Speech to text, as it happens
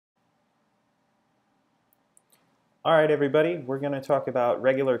All right, everybody, we're going to talk about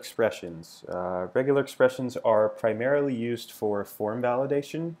regular expressions. Regular expressions are primarily used for form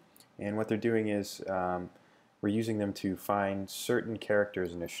validation, and what they're doing is we're using them to find certain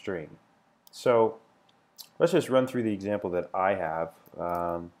characters in a string. So let's just run through the example that I have.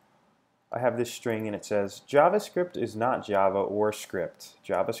 I have this string and it says, JavaScript is not Java or script.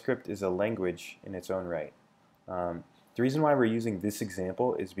 JavaScript is a language in its own right. The reason why we're using this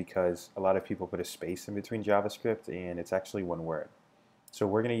example is because a lot of people put a space in between JavaScript and it's actually one word. So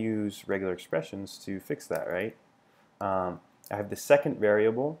we're going to use regular expressions to fix that, right? I have the second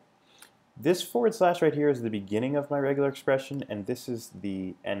variable. This forward slash right here is the beginning of my regular expression, and this is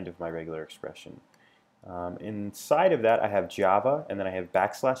the end of my regular expression. Inside of that I have Java, and then I have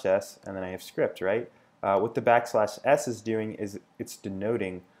 \s, and then I have script, right? What the \s is doing is it's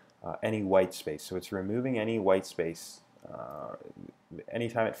denoting any white space. So it's removing any white space.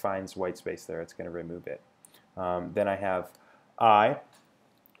 Anytime it finds white space there, it's going to remove it. Then I have I,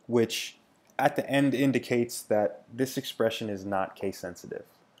 which at the end indicates that this expression is not case sensitive.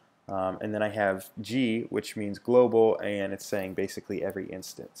 And then I have G, which means global, and it's saying basically every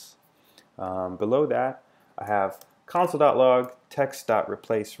instance. Below that, I have console.log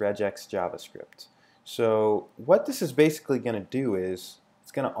text.replace regex JavaScript. So what this is basically going to do is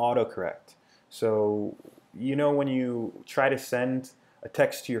it's going to autocorrect. So you know when you try to send a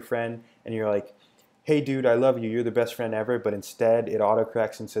text to your friend and you're like, hey dude, I love you, you're the best friend ever, but instead it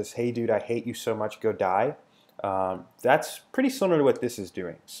autocorrects and says, hey dude, I hate you so much, go die. That's pretty similar to what this is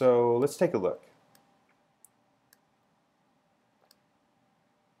doing. So let's take a look.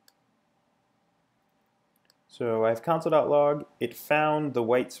 So I have console.log, it found the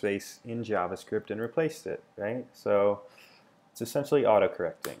white space in JavaScript and replaced it, right? So it's essentially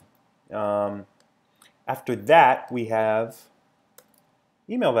autocorrecting. After that, we have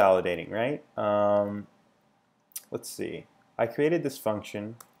email validating, right? Let's see. I created this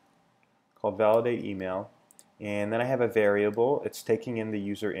function called validate email, and then I have a variable. It's taking in the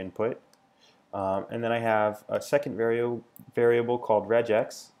user input. And then I have a second variable called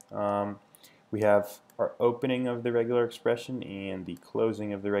regex. We have our opening of the regular expression and the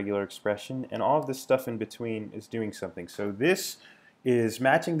closing of the regular expression, and all of this stuff in between is doing something. So this is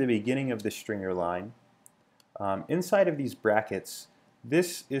matching the beginning of the stringer line. Inside of these brackets,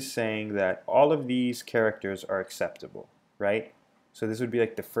 this is saying that all of these characters are acceptable, right? So this would be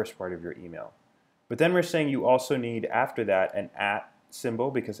like the first part of your email. But then we're saying you also need, after that, an @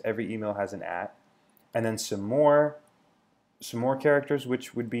 symbol, because every email has an @, and then some more characters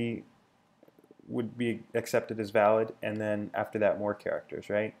which would be accepted as valid, and then after that more characters,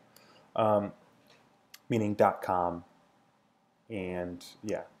 right? Meaning .com, and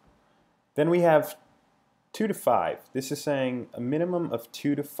yeah. Then we have 2 to 5. This is saying a minimum of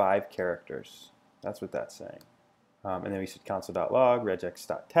 2 to 5 characters. That's what that's saying. And then we said console.log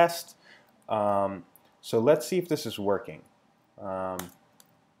regex.test. So let's see if this is working. I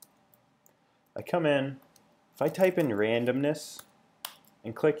come in, if I type in randomness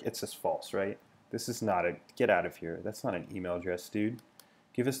and click, it says false, right? This is not a, get out of here. That's not an email address, dude.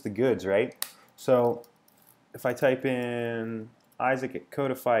 Give us the goods, right? So if I type in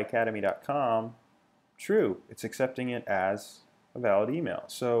Isaac@codifyacademy.com, true, it's accepting it as a valid email.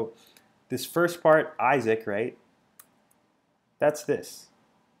 So this first part, Isaac, right? That's this.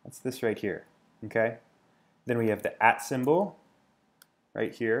 That's this right here, okay? Then we have the @ symbol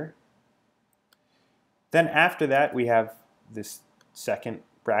right here. Then after that, we have this second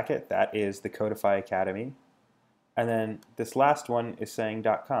bracket, that is the Codify Academy. And then this last one is saying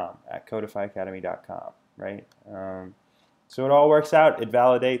 .com, at codifyacademy.com, right? So it all works out, it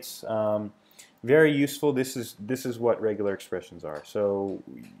validates. Very useful. This is what regular expressions are. So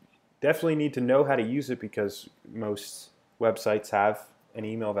definitely need to know how to use it because most websites have an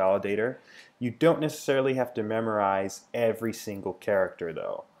email validator. You don't necessarily have to memorize every single character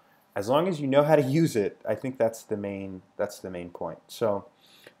though. As long as you know how to use it, I think that's the main point. So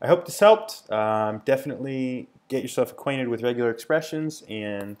I hope this helped. Definitely get yourself acquainted with regular expressions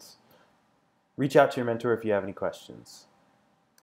and reach out to your mentor if you have any questions.